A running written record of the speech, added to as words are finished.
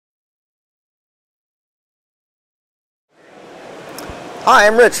Hi,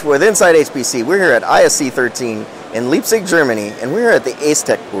 I'm Rich with InsideHPC. We're here at ISC'13 in Leipzig, Germany, and we're at the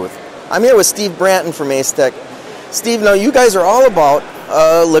Asetek booth. I'm here with Steve Branton from Asetek. Steve, now you guys are all about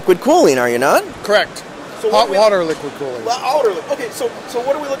liquid cooling, are you not? Correct. So hot water liquid cooling. Okay, so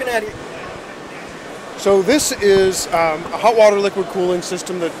what are we looking at here? So this is a hot water liquid cooling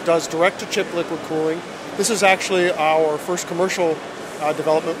system that does direct-to-chip liquid cooling. This is actually our first commercial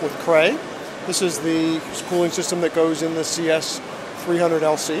development with Cray. This is the cooling system that goes in the CS'13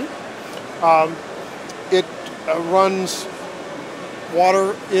 LC. It runs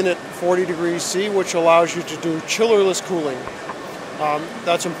water in at 40 degrees C, which allows you to do chillerless cooling.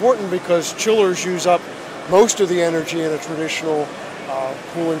 That's important because chillers use up most of the energy in a traditional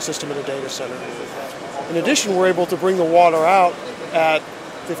cooling system in a data center. In addition, we're able to bring the water out at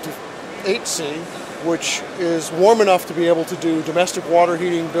 58 C, which is warm enough to be able to do domestic water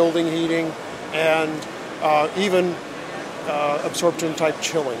heating, building heating, and even absorption type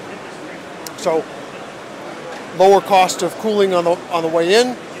chilling. So lower cost of cooling on the way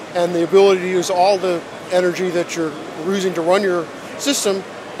in, and the ability to use all the energy that you're using to run your system,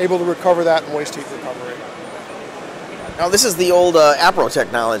 able to recover that in waste heat recovery. Now this is the old APRO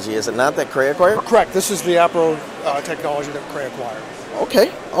technology, is it not, that Cray acquired? Correct. This is the APRO technology that Cray acquired.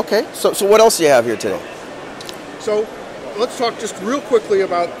 Okay. So what else do you have here today? So let's talk just real quickly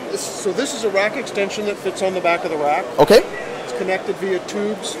about this. So this is a rack extension that fits on the back of the rack. Okay. It's connected via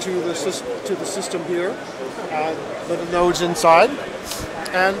tubes to the system here, the nodes inside.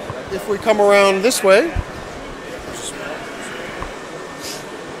 And if we come around this way,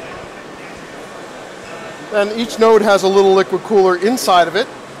 then each node has a little liquid cooler inside of it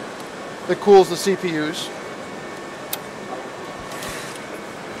that cools the CPUs.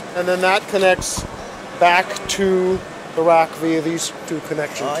 And then that connects back to the rack via these two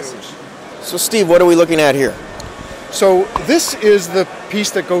connection tubes. So Steve, what are we looking at here? So this is the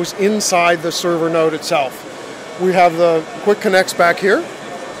piece that goes inside the server node itself. We have the quick connects back here.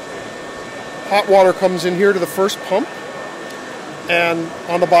 Hot water comes in here to the first pump. And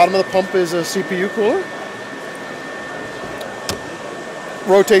on the bottom of the pump is a CPU cooler.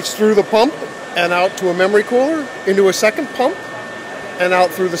 Rotates through the pump and out to a memory cooler, into a second pump, and out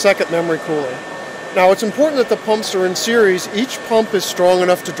through the second memory cooler. Now it's important that the pumps are in series. Each pump is strong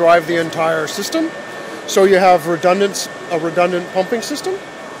enough to drive the entire system, so you have a redundant pumping system.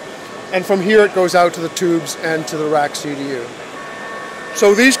 And from here it goes out to the tubes and to the rack CDU.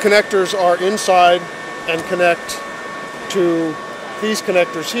 So these connectors are inside and connect to these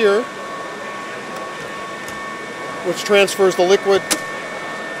connectors here, which transfers the liquid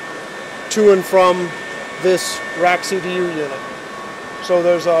to and from this rack CDU unit. So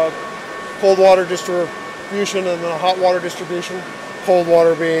there's a cold water distribution and then a hot water distribution, cold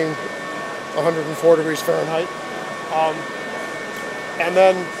water being 104 degrees Fahrenheit. And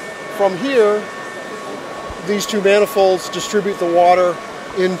then from here, these two manifolds distribute the water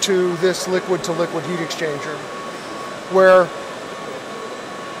into this liquid-to-liquid heat exchanger, where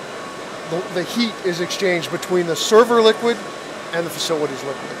the heat is exchanged between the server liquid and the facilities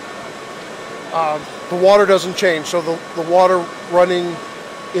liquid. The water doesn't change, so the water running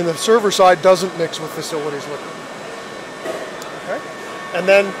in the server side doesn't mix with facilities liquid. Okay? And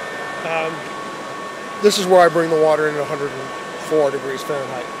then this is where I bring the water in at 104 degrees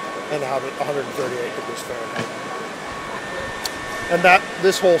Fahrenheit and out at 138 degrees Fahrenheit. And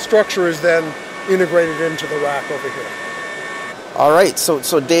this whole structure is then integrated into the rack over here. All right,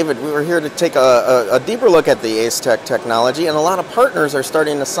 so David, we were here to take a deeper look at the Asetek technology, and a lot of partners are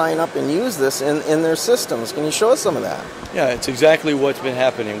starting to sign up and use this in their systems. Can you show us some of that? Yeah, it's exactly what's been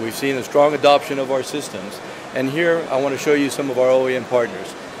happening. We've seen a strong adoption of our systems. And here I want to show you some of our OEM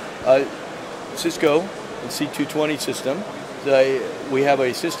partners. Cisco, the C220 system, we have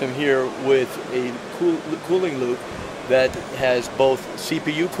a system here with a cooling loop that has both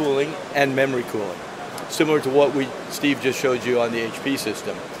CPU cooling and memory cooling, similar to what Steve just showed you on the HP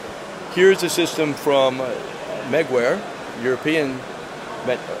system. Here's a system from Megware, European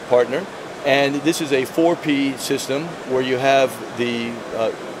partner, and this is a 4P system where you have the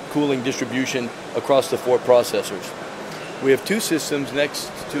cooling distribution across the 4 processors. We have 2 systems next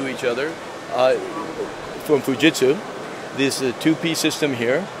to each other from Fujitsu. This is a 2P system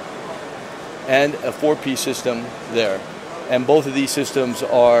here and a 4P system there. And both of these systems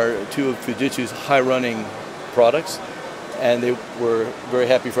are 2 of Fujitsu's high-running products, and they were very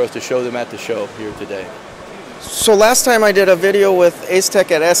happy for us to show them at the show here today. So last time I did a video with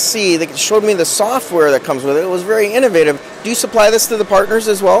Asetek at SC, they showed me the software that comes with it. It was very innovative. Do you supply this to the partners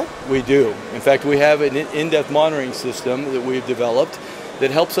as well? We do. In fact, we have an in-depth monitoring system that we've developed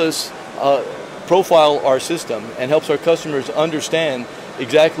that helps us profile our system and helps our customers understand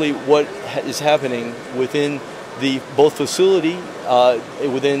exactly what is happening within the both facility,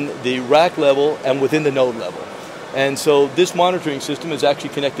 within the rack level, and within the node level. And so this monitoring system is actually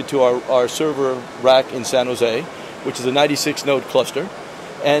connected to our server rack in San Jose, which is a 96 node cluster.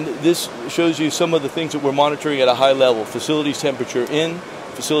 And this shows you some of the things that we're monitoring at a high level. Facilities temperature in,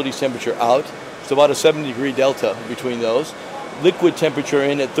 facilities temperature out. It's about a 70-degree delta between those. Liquid temperature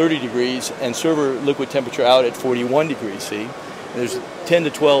in at 30 degrees and server liquid temperature out at 41 degrees C. And there's 10 to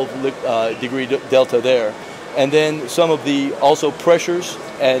 12 degree delta there. And then some of the also pressures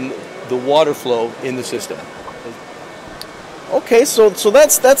and the water flow in the system. Okay, so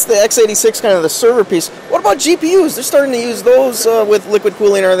that's the x86 kind of the server piece. What about GPUs? They're starting to use those with liquid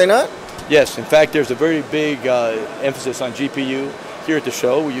cooling, are they not? Yes, in fact, there's a very big emphasis on GPU here at the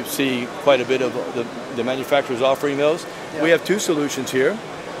show. You see quite a bit of the manufacturers offering those. Yeah. We have two solutions here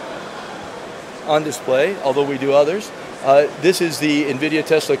on display, although we do others. This is the NVIDIA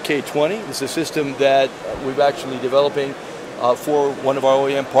Tesla K20. This is a system that we've actually developing for one of our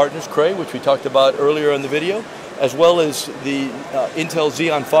OEM partners, Cray, which we talked about earlier in the video, as well as the Intel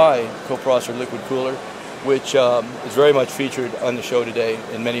Xeon Phi coprocessor liquid cooler, which is very much featured on the show today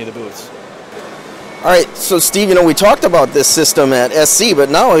in many of the booths. All right, so Steve, we talked about this system at SC, but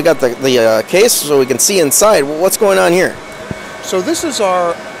now we got the case so we can see inside. What's going on here? So this is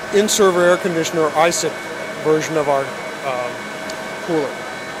our in-server air conditioner, ISC'13 version of our cooler.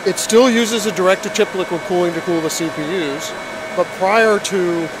 It still uses a direct-to-chip liquid cooling to cool the CPUs, but prior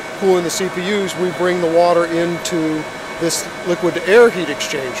to cooling the CPUs, we bring the water into this liquid-to-air heat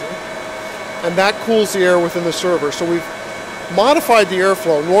exchanger, and that cools the air within the server. So we've modified the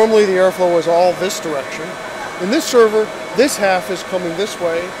airflow. Normally the airflow is all this direction. In this server, this half is coming this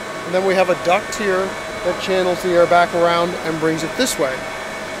way, and then we have a duct here that channels the air back around and brings it this way,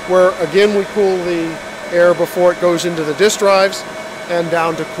 where again we cool the air before it goes into the disk drives and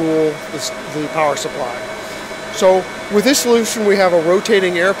down to cool the power supply. So with this solution we have a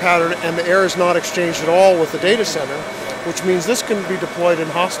rotating air pattern, and the air is not exchanged at all with the data center, which means this can be deployed in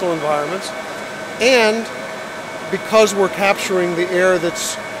hostile environments. And because we're capturing the air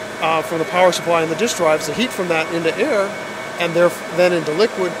that's from the power supply and the disk drives, the heat from that into air and then into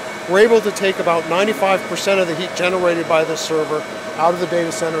liquid, we're able to take about 95% of the heat generated by this server out of the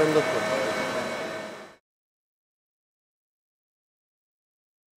data center in liquid.